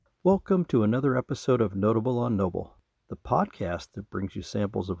Welcome to another episode of Notable on Noble, the podcast that brings you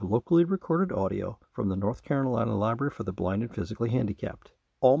samples of locally recorded audio from the North Carolina Library for the Blind and Physically Handicapped.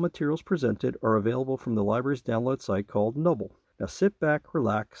 All materials presented are available from the library's download site called Noble. Now sit back,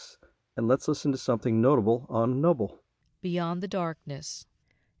 relax, and let's listen to something notable on Noble. Beyond the Darkness,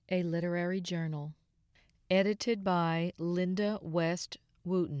 a literary journal. Edited by Linda West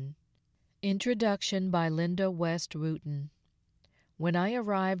Wooten. Introduction by Linda West Wooten. When I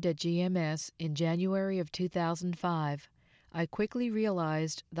arrived at GMS in January of 2005, I quickly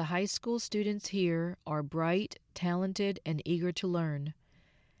realized the high school students here are bright, talented, and eager to learn.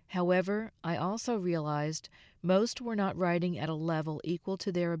 However, I also realized most were not writing at a level equal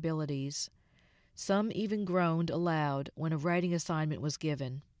to their abilities. Some even groaned aloud when a writing assignment was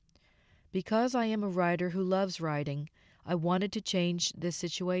given. Because I am a writer who loves writing, I wanted to change this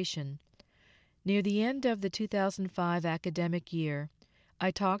situation. Near the end of the 2005 academic year,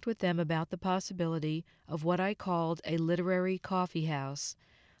 I talked with them about the possibility of what I called a literary coffee house,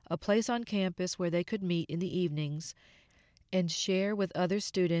 a place on campus where they could meet in the evenings and share with other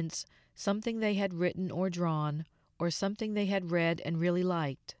students something they had written or drawn, or something they had read and really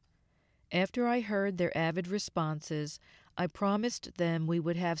liked. After I heard their avid responses, I promised them we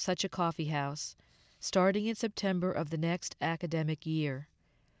would have such a coffee house, starting in September of the next academic year.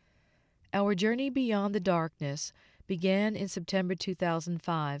 Our journey beyond the darkness began in September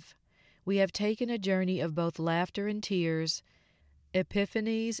 2005. We have taken a journey of both laughter and tears,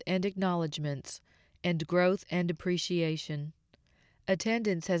 epiphanies and acknowledgments, and growth and appreciation.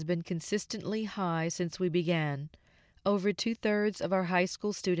 Attendance has been consistently high since we began. Over 2/3 of our high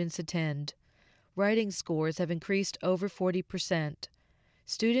school students attend. Writing scores have increased over 40%.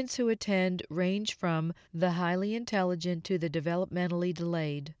 Students who attend range from the highly intelligent to the developmentally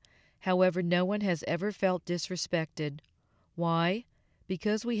delayed. However, no one has ever felt disrespected. Why?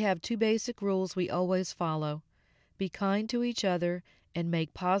 Because we have two basic rules we always follow: be kind to each other and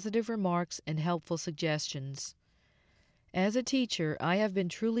make positive remarks and helpful suggestions. As a teacher, I have been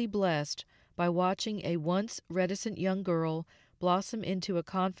truly blessed by watching a once reticent young girl blossom into a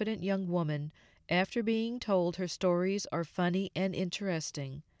confident young woman after being told her stories are funny and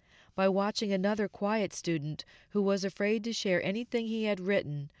interesting, by watching another quiet student who was afraid to share anything he had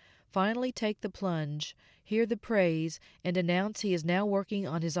written finally take the plunge, hear the praise, and announce he is now working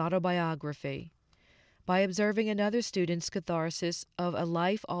on his autobiography, by observing another student's catharsis of a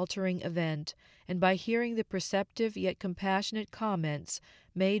life-altering event, and by hearing the perceptive yet compassionate comments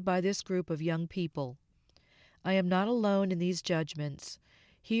made by this group of young people. I am not alone in these judgments.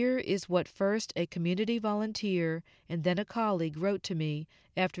 Here is what first a community volunteer and then a colleague wrote to me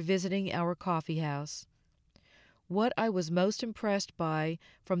after visiting our coffee house. What I was most impressed by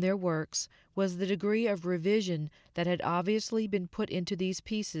from their works was the degree of revision that had obviously been put into these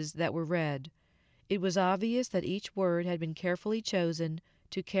pieces that were read. It was obvious that each word had been carefully chosen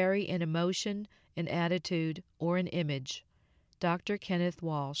to carry an emotion, an attitude, or an image. Dr. Kenneth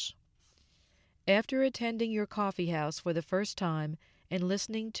Walsh. After attending your coffee house for the first time and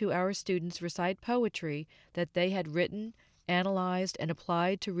listening to our students recite poetry that they had written, analyzed, and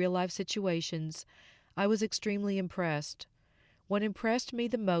applied to real-life situations, I was extremely impressed. What impressed me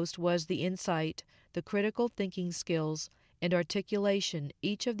the most was the insight, the critical thinking skills, and articulation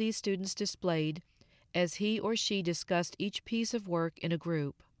each of these students displayed as he or she discussed each piece of work in a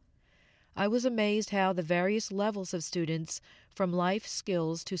group. I was amazed how the various levels of students, from life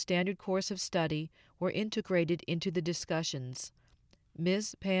skills to standard course of study, were integrated into the discussions.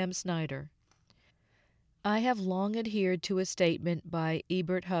 Ms. Pam Snyder. I have long adhered to a statement by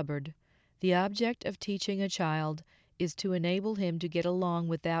Ebert Hubbard: the object of teaching a child is to enable him to get along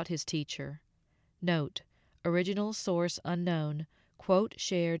without his teacher. Note: original source unknown. Quote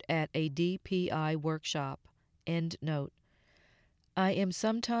shared at a DPI workshop. End note. I am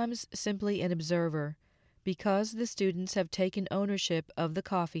sometimes simply an observer, because the students have taken ownership of the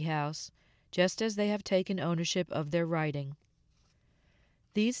coffee house, just as they have taken ownership of their writing.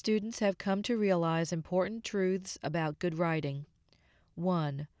 These students have come to realize important truths about good writing.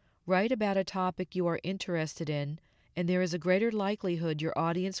 1. Write about a topic you are interested in, and there is a greater likelihood your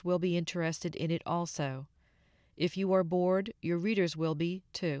audience will be interested in it also. If you are bored, your readers will be,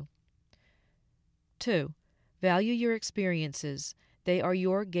 too. 2. Value your experiences. They are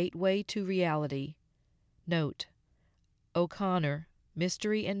your gateway to reality. Note: O'Connor,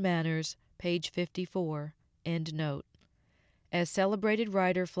 Mystery and Manners, page 54. End note. As celebrated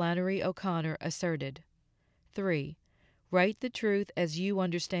writer Flannery O'Connor asserted. 3. Write the truth as you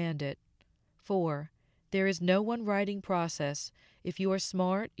understand it. 4. There is no one writing process. If you are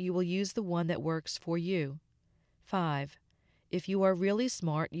smart, you will use the one that works for you. 5. If you are really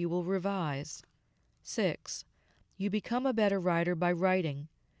smart, you will revise. 6. You become a better writer by writing.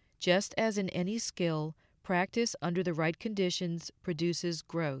 Just as in any skill, practice under the right conditions produces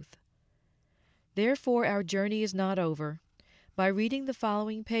growth. Therefore, our journey is not over. By reading the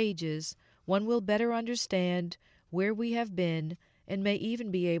following pages, one will better understand where we have been and may even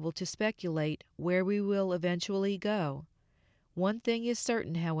be able to speculate where we will eventually go. One thing is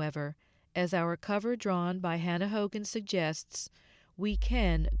certain, however, as our cover drawn by Hannah Hogan suggests, we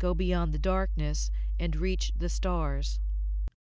can go beyond the darkness and reach the stars.